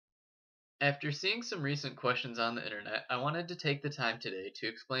After seeing some recent questions on the internet, I wanted to take the time today to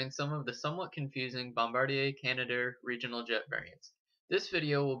explain some of the somewhat confusing Bombardier Canadair regional jet variants. This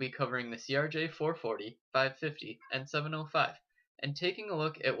video will be covering the CRJ440, 550, and 705, and taking a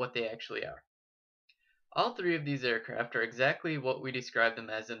look at what they actually are. All three of these aircraft are exactly what we described them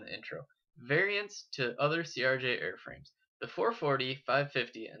as in the intro, variants to other CRJ airframes. The 440,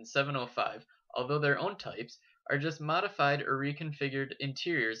 550, and 705, although their own types, are just modified or reconfigured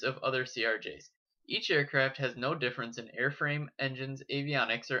interiors of other CRJs. Each aircraft has no difference in airframe, engines,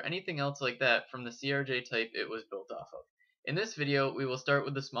 avionics, or anything else like that from the CRJ type it was built off of. In this video, we will start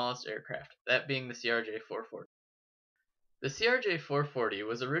with the smallest aircraft, that being the CRJ440. The CRJ440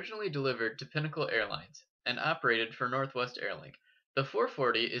 was originally delivered to Pinnacle Airlines and operated for Northwest Airlink. The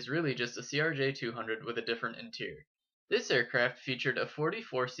 440 is really just a CRJ200 with a different interior. This aircraft featured a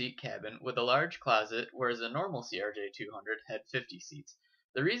 44-seat cabin with a large closet, whereas a normal CRJ200 had 50 seats.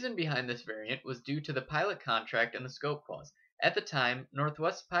 The reason behind this variant was due to the pilot contract and the scope clause. At the time,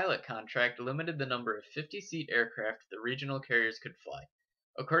 Northwest's pilot contract limited the number of 50-seat aircraft the regional carriers could fly.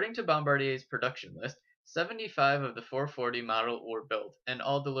 According to Bombardier's production list, 75 of the 440 model were built, and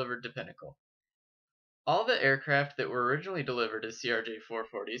all delivered to Pinnacle. All the aircraft that were originally delivered as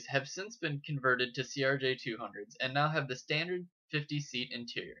CRJ440s have since been converted to CRJ200s and now have the standard 50-seat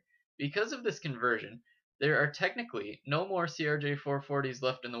interior. Because of this conversion, there are technically no more CRJ440s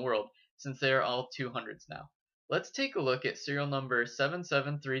left in the world, since they are all 200s now. Let's take a look at serial number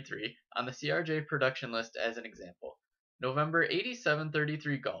 7733 on the CRJ production list as an example. November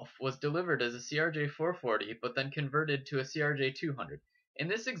 8733 Golf was delivered as a CRJ440 but then converted to a CRJ200. In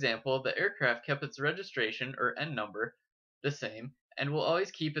this example, the aircraft kept its registration or N number the same and will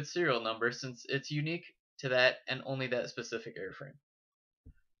always keep its serial number since it's unique to that and only that specific airframe.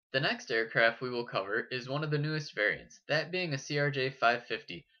 The next aircraft we will cover is one of the newest variants, that being a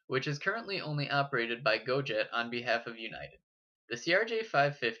CRJ550, which is currently only operated by GoJet on behalf of United. The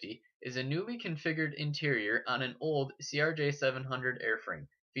CRJ550 is a newly configured interior on an old CRJ700 airframe,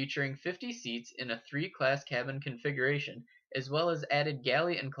 featuring 50 seats in a 3-class cabin configuration, as well as added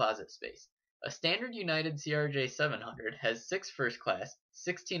galley and closet space. A standard United CRJ700 has 6 first class,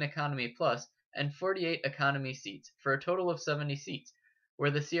 16 economy plus, and 48 economy seats, for a total of 70 seats,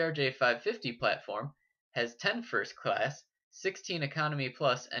 where the CRJ550 platform has 10 first class, 16 economy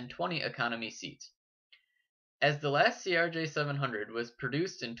plus, and 20 economy seats. As the last CRJ700 was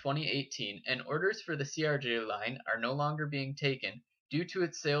produced in 2018 and orders for the CRJ line are no longer being taken due to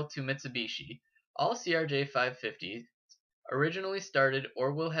its sale to Mitsubishi, all CRJ550s originally started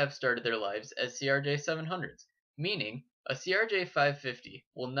or will have started their lives as CRJ700s, meaning a CRJ550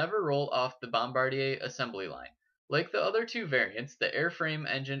 will never roll off the Bombardier assembly line. Like the other two variants, the airframe,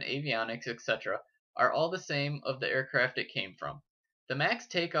 engine, avionics, etc. are all the same of the aircraft it came from. The max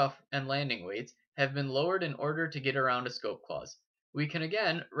takeoff and landing weights have been lowered in order to get around a scope clause. We can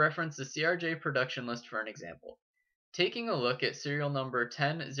again reference the CRJ production list for an example. Taking a look at serial number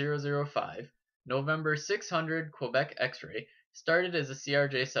 10005, November 600 Quebec X-Ray started as a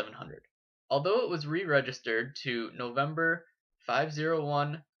CRJ700. Although it was re-registered to November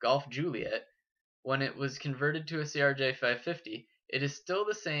 501 Golf Juliet when it was converted to a CRJ550, it is still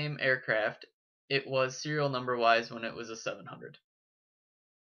the same aircraft it was serial number wise when it was a 700.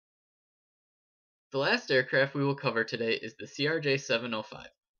 The last aircraft we will cover today is the CRJ705.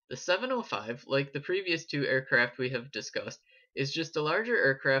 The 705, like the previous two aircraft we have discussed, is just a larger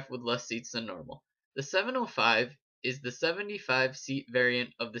aircraft with less seats than normal. The 705 is the 75-seat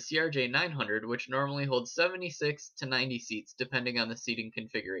variant of the CRJ900, which normally holds 76 to 90 seats depending on the seating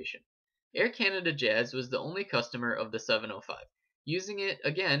configuration. Air Canada Jazz was the only customer of the 705, using it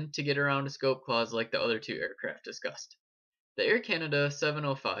again to get around a scope clause like the other two aircraft discussed. The Air Canada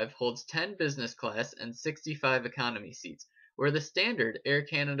 705 holds 10 business class and 65 economy seats, where the standard Air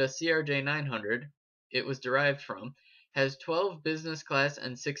Canada CRJ900 it was derived from has 12 business class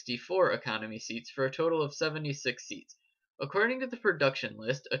and 64 economy seats for a total of 76 seats. According to the production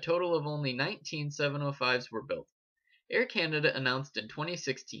list, a total of only 19 705s were built. Air Canada announced in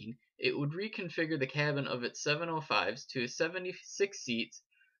 2016 it would reconfigure the cabin of its 705s to 76 seats,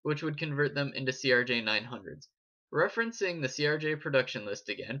 which would convert them into CRJ900s. Referencing the CRJ production list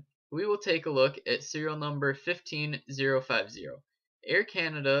again, we will take a look at serial number 15050. Air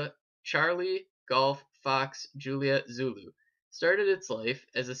Canada Charlie Golf Fox Juliet Zulu started its life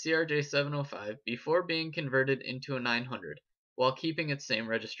as a CRJ705 before being converted into a 900, while keeping its same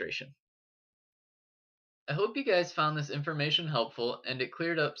registration. I hope you guys found this information helpful and it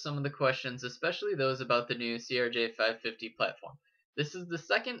cleared up some of the questions, especially those about the new CRJ550 platform. This is the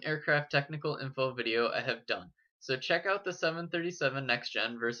second aircraft technical info video I have done, so check out the 737 Next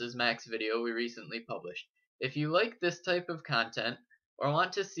Gen versus Max video we recently published. If you like this type of content or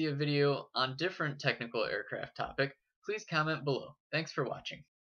want to see a video on different technical aircraft topic, please comment below. Thanks for watching.